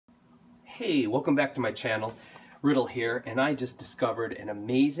Hey, welcome back to my channel. Riddle here, and I just discovered an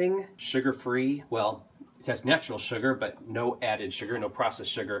amazing sugar-free, well, it has natural sugar, but no added sugar, no processed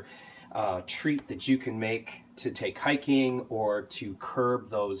sugar, treat that you can make to take hiking or to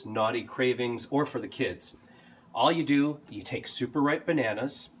curb those naughty cravings or for the kids. All you do, you take super ripe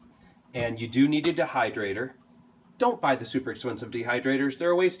bananas, and you do need a dehydrator. Don't buy the super expensive dehydrators,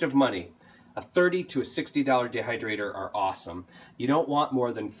 they're a waste of money. A $30 to $60 dehydrator are awesome. You don't want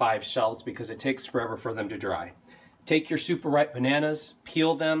more than 5 shelves because it takes forever for them to dry. Take your super ripe bananas,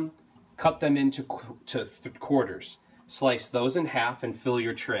 peel them, cut them into quarters. Slice those in half and fill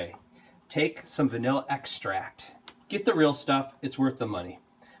your tray. Take some vanilla extract. Get the real stuff, it's worth the money.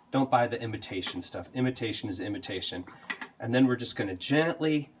 Don't buy the imitation stuff. Imitation is imitation. And then we're just going to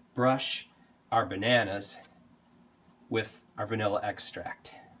gently brush our bananas with our vanilla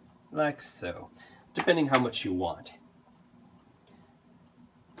extract. Like so, depending how much you want.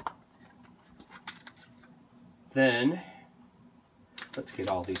 Then, let's get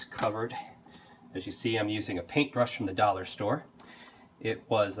all these covered. As you see, I'm using a paintbrush from the dollar store. It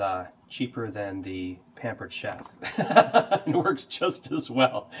was cheaper than the Pampered Chef. It works just as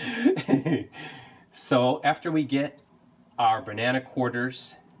well. So after we get our banana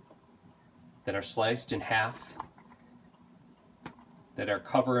quarters that are sliced in half, that are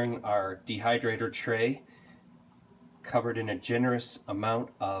covering our dehydrator tray, covered in a generous amount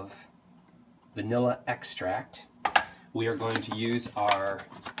of vanilla extract, we are going to use our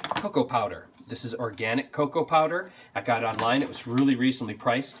cocoa powder. This is organic cocoa powder. I got it online. It was really reasonably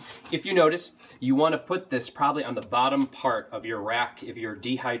priced. If you notice, you want to put this probably on the bottom part of your rack if you're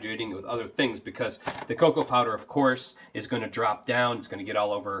dehydrating it with other things, because the cocoa powder, of course, is going to drop down. It's going to get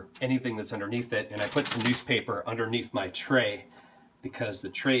all over anything that's underneath it. And I put some newspaper underneath my tray, because the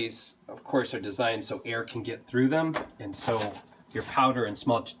trays, of course, are designed so air can get through them, and so your powder and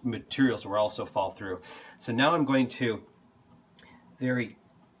small materials will also fall through. So now I'm going to very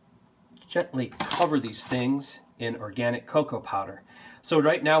gently cover these things in organic cocoa powder. So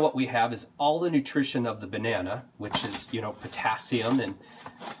right now what we have is all the nutrition of the banana, which is, potassium and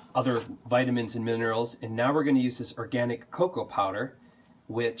other vitamins and minerals, and now we're going to use this organic cocoa powder,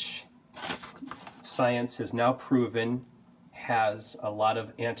 which science has now proven has a lot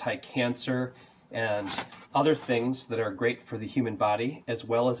of anti-cancer and other things that are great for the human body, as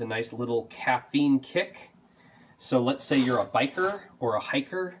well as a nice little caffeine kick. So let's say you're a biker or a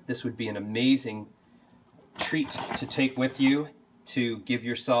hiker, this would be an amazing treat to take with you to give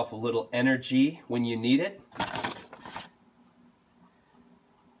yourself a little energy when you need it.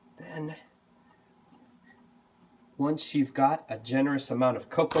 Then, once you've got a generous amount of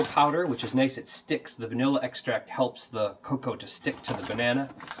cocoa powder, which is nice, it sticks, the vanilla extract helps the cocoa to stick to the banana.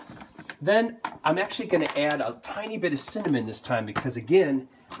 Then I'm actually going to add a tiny bit of cinnamon this time, because again,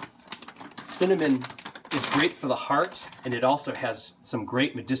 cinnamon is great for the heart, and it also has some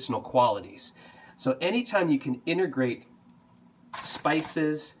great medicinal qualities. So anytime you can integrate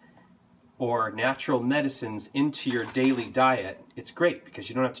spices or natural medicines into your daily diet, it's great because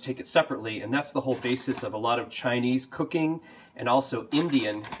you don't have to take it separately, and that's the whole basis of a lot of Chinese cooking and also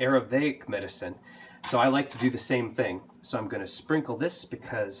Indian Ayurvedic medicine. So I like to do the same thing. So I'm going to sprinkle this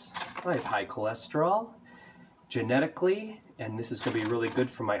because I have high cholesterol genetically, and this is going to be really good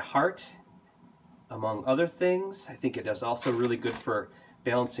for my heart, among other things. I think it is also really good for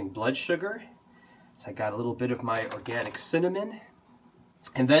balancing blood sugar. So I got a little bit of my organic cinnamon.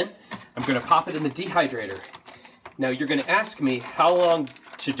 And then I'm going to pop it in the dehydrator. Now you're going to ask me how long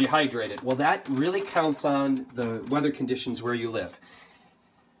to dehydrate it. Well, that really counts on the weather conditions where you live.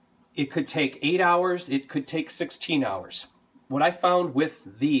 It could take 8 hours, it could take 16 hours. What I found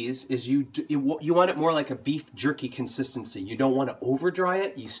with these is you want it more like a beef jerky consistency. You don't want to over dry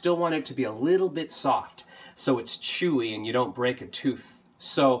it, you still want it to be a little bit soft so it's chewy and you don't break a tooth.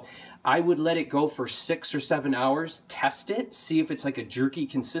 So I would let it go for 6 or 7 hours, test it, see if it's like a jerky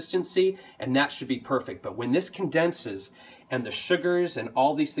consistency, and that should be perfect. But when this condenses and the sugars and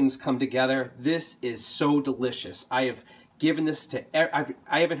all these things come together, this is so delicious. I have given this to,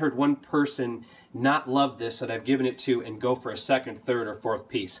 I haven't heard one person not love this that I've given it to and go for a second, third, or fourth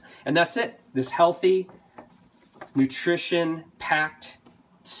piece. And that's it. This healthy, nutrition-packed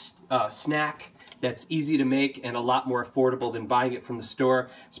snack that's easy to make and a lot more affordable than buying it from the store,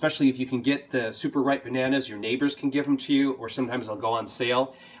 especially if you can get the super ripe bananas. Your neighbors can give them to you, or sometimes they'll go on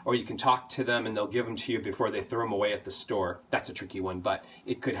sale, or you can talk to them and they'll give them to you before they throw them away at the store. That's a tricky one, but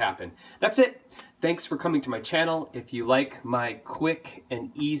it could happen. That's it. Thanks for coming to my channel. If you like my quick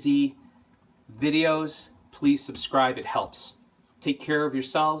and easy videos, please subscribe. It helps. Take care of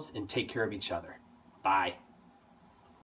yourselves and take care of each other. Bye.